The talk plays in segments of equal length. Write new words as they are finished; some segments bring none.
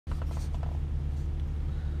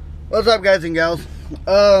What's up, guys and gals?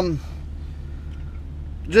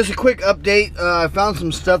 Just a quick update. I found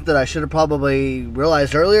some stuff that I should have probably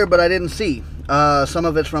realized earlier, but I didn't see. Some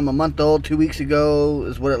of it's from a month old, 2 weeks ago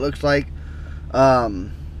is what it looks like. As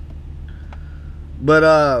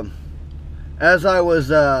I was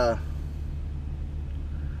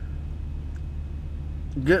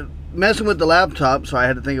messing with the laptop, so I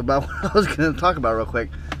had to think about what I was going to talk about real quick.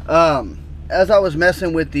 As I was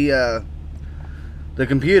messing with the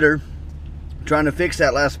computer, trying to fix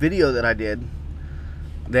that last video that I did,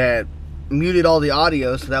 that muted all the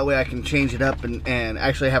audio, so that way I can change it up and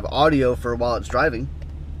actually have audio for while it's driving.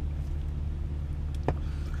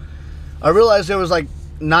 I realized there was like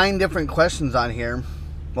 9 different questions on here.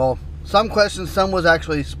 Well, some questions, some was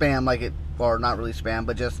actually spam, like it, or not really spam,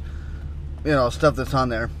 but just, you know, stuff that's on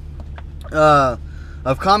there.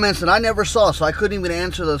 Of comments that I never saw, so I couldn't even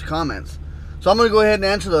answer those comments. So I'm going to go ahead and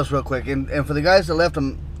answer those real quick. And for the guys that left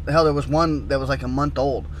them, hell, there was one that was like a month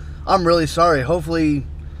old. I'm really sorry. Hopefully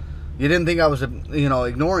you didn't think I was, you know,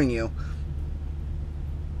 ignoring you.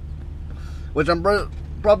 Which I'm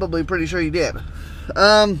probably pretty sure you did.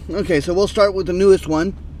 Okay, so we'll start with the newest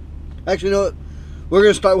one. Actually, you know what? We're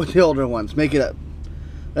going to start with the older ones. Make it up.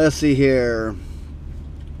 Let's see here.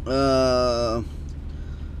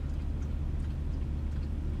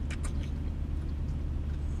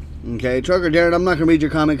 Okay, Trucker Darren, I'm not gonna read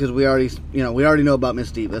your comment because we already know about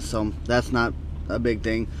Miss Divas, so that's not a big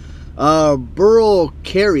thing. Burl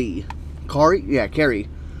Carey, Carey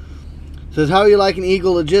says, how are you liking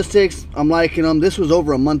Eagle Logistics? I'm liking them. This was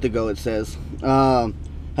over a month ago. It says how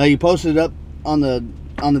you posted it up on the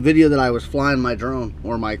video that I was flying my drone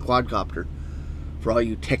or my quadcopter. For all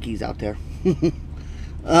you techies out there.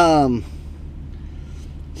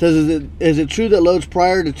 Says, is it true that loads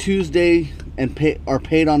prior to Tuesday and are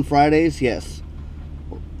paid on Fridays? Yes.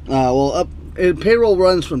 Payroll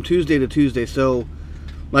runs from Tuesday to Tuesday. So,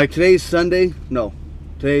 like today's Sunday. No,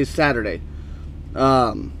 today's Saturday.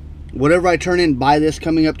 Whatever I turn in by this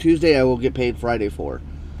coming up Tuesday, I will get paid Friday for.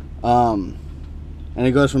 And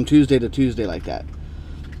it goes from Tuesday to Tuesday like that.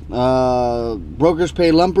 Brokers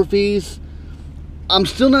pay lumper fees. I'm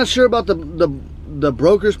still not sure about the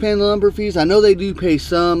brokers paying the lumper fees. I know they do pay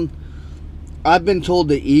some. I've been told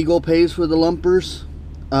the Eagle pays for the lumpers,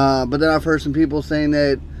 but then I've heard some people saying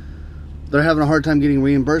that they're having a hard time getting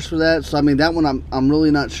reimbursed for that. So I mean, that one I'm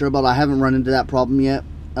really not sure about. I haven't run into that problem yet.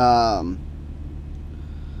 Can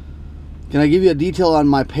I give you a detail on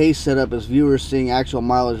my pay setup as viewers seeing actual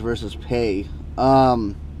mileage versus pay? Yeah,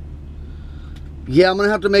 I'm gonna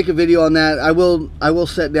have to make a video on that. I will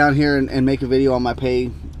sit down here and make a video on my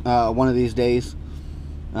pay one of these days.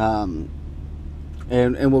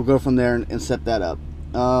 And we'll go from there and set that up.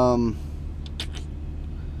 Let's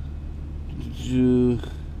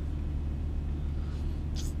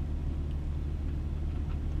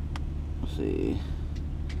see.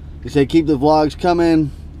 You say keep the vlogs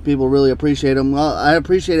coming. People really appreciate them. Well, I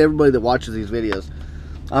appreciate everybody that watches these videos.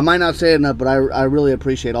 I might not say it enough, but I really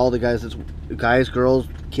appreciate all the guys, girls,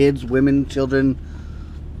 kids, women, children,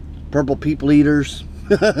 purple people eaters.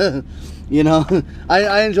 You know,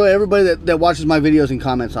 I enjoy everybody that watches my videos and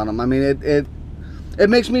comments on them. I mean, it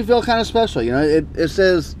makes me feel kind of special. You know, it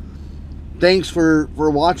says thanks for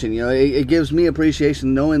watching. You know, it gives me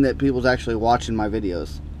appreciation knowing that people's actually watching my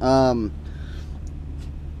videos.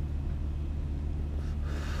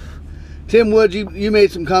 Tim Woods, you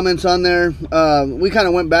made some comments on there. We kind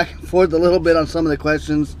of went back and forth a little bit on some of the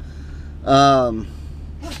questions. You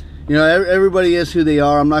know, everybody is who they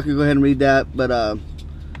are. I'm not gonna go ahead and read that, but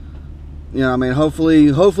you know, I mean, hopefully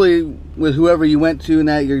with whoever you went to and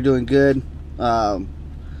that, you're doing good. No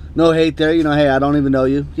hate there. You know, hey, I don't even know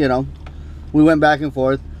you. You know, we went back and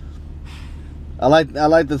forth. I like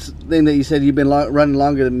the thing that you said you've been running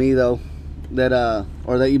longer than me, though.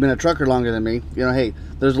 Or that you've been a trucker longer than me. You know, hey,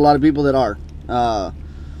 there's a lot of people that are.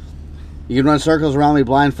 You can run circles around me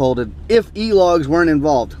blindfolded if e-logs weren't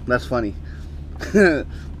involved. That's funny. But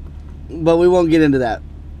we won't get into that.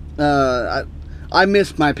 I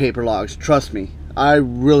miss my paper logs, trust me. I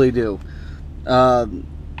really do. I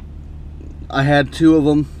had 2 of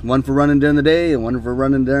them, one for running during the day and one for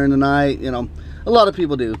running during the night. You know, a lot of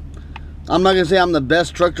people do. I'm not going to say I'm the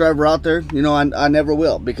best truck driver out there. You know, I never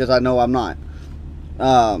will, because I know I'm not.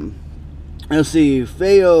 Let's see,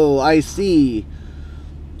 Feo IC. He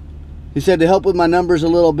said to help with my numbers a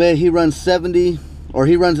little bit, he runs at 70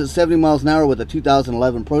 miles an hour with a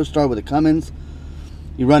 2011 ProStar with a Cummins.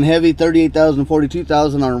 You run heavy, 38,000,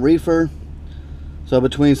 42,000 on a reefer. So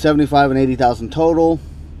between 75 and 80,000 total.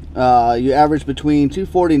 You average between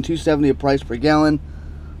 240 and 270 a price per gallon.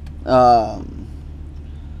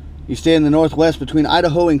 You stay in the Northwest between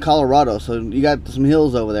Idaho and Colorado, so you got some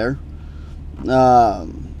hills over there.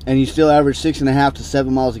 And you still average 6.5 to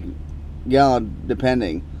 7 miles a gallon,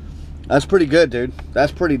 depending. That's pretty good, dude.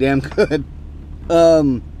 That's pretty damn good.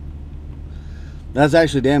 That's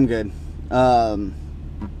actually damn good.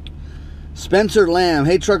 Spencer Lamb.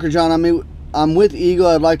 Hey, Trucker John, I'm with Eagle.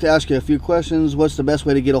 I'd like to ask you a few questions. What's the best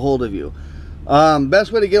way to get a hold of you?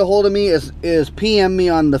 Best way to get a hold of me is PM me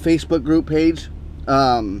on the Facebook group page.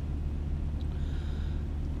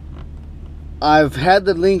 I've had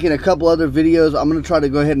the link in a couple other videos. I'm going to try to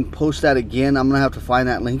go ahead and post that again. I'm going to have to find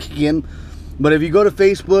that link again. But if you go to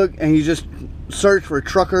Facebook and you just search for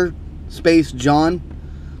Trucker Space John,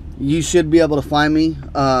 you should be able to find me.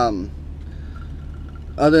 Other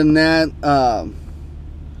than that, I'm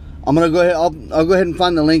going to go ahead. I'll go ahead and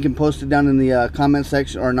find the link and post it down in the comment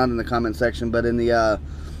section, or not in the comment section, but in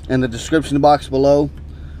the description box below.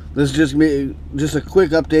 This is just a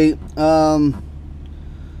quick update.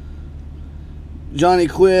 Johnny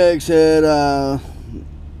Quick said to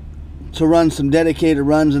run some dedicated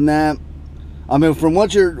runs and that. I mean, from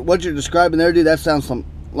what you're describing there, dude, that sounds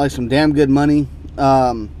like some damn good money.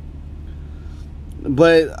 But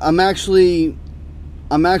I'm actually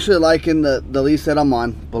liking the lease that I'm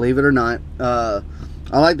on, believe it or not. I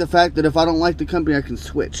like the fact that if I don't like the company, I can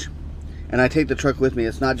switch, and I take the truck with me.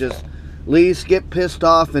 It's not just lease, get pissed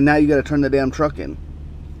off, and now you got to turn the damn truck in.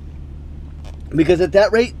 Because at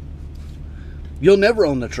that rate, you'll never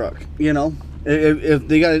own the truck, you know. If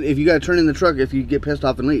you got to turn in the truck if you get pissed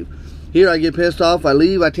off and leave. Here, I get pissed off, I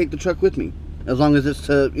leave, I take the truck with me, as long as it's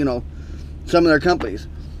to, you know, some of their companies.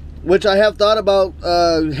 Which I have thought about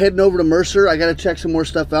heading over to Mercer. I got to check some more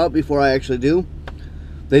stuff out before I actually do.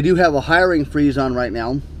 They do have a hiring freeze on right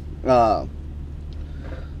now,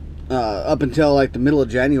 up until like the middle of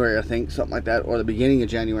January, I think, something like that, or the beginning of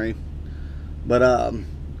January. But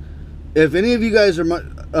if any of you guys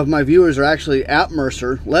of my viewers are actually at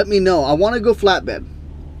Mercer, let me know. I want to go flatbed.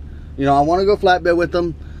 You know, I want to go flatbed with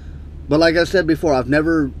them. But like I said before, I've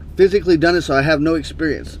never physically done it, so I have no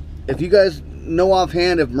experience. If you guys know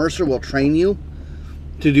offhand if Mercer will train you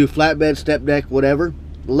to do flatbed, step deck, whatever,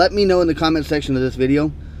 let me know in the comment section of this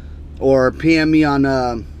video, or PM me on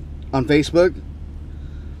Facebook,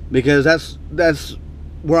 because that's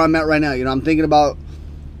where I'm at right now. You know, I'm thinking about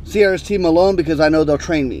CRST Malone because I know they'll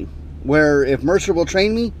train me. Where if Mercer will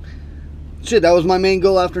train me, shit, that was my main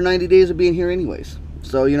goal after 90 days of being here anyways.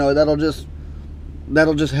 So, you know, that'll just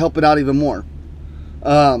help it out even more.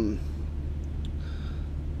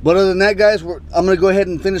 But other than that, guys, I'm going to go ahead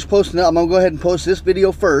and finish posting it. I'm going to go ahead and post this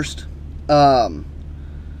video first, because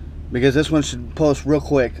this one should post real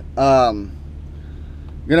quick. I'm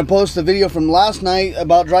going to post the video from last night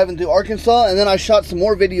about driving through Arkansas, and then I shot some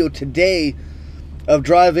more video today of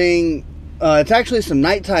driving. It's actually some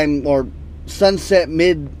nighttime or sunset,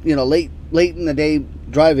 mid, you know, late in the day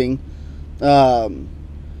driving,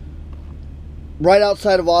 right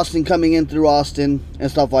outside of Austin, coming in through Austin and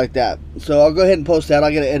stuff like that. So I'll go ahead and post that.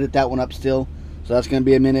 I got to edit that one up still, so that's going to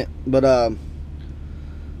be a minute. But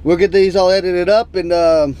we'll get these all edited up, and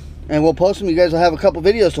we'll post them. You guys will have a couple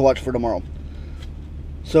videos to watch for tomorrow.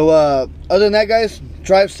 So other than that, guys,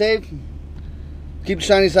 drive safe. Keep the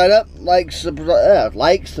shiny side up.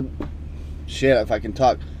 Shit, if I can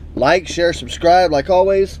talk. Like, share, subscribe, like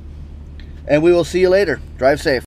always. And we will see you later. Drive safe.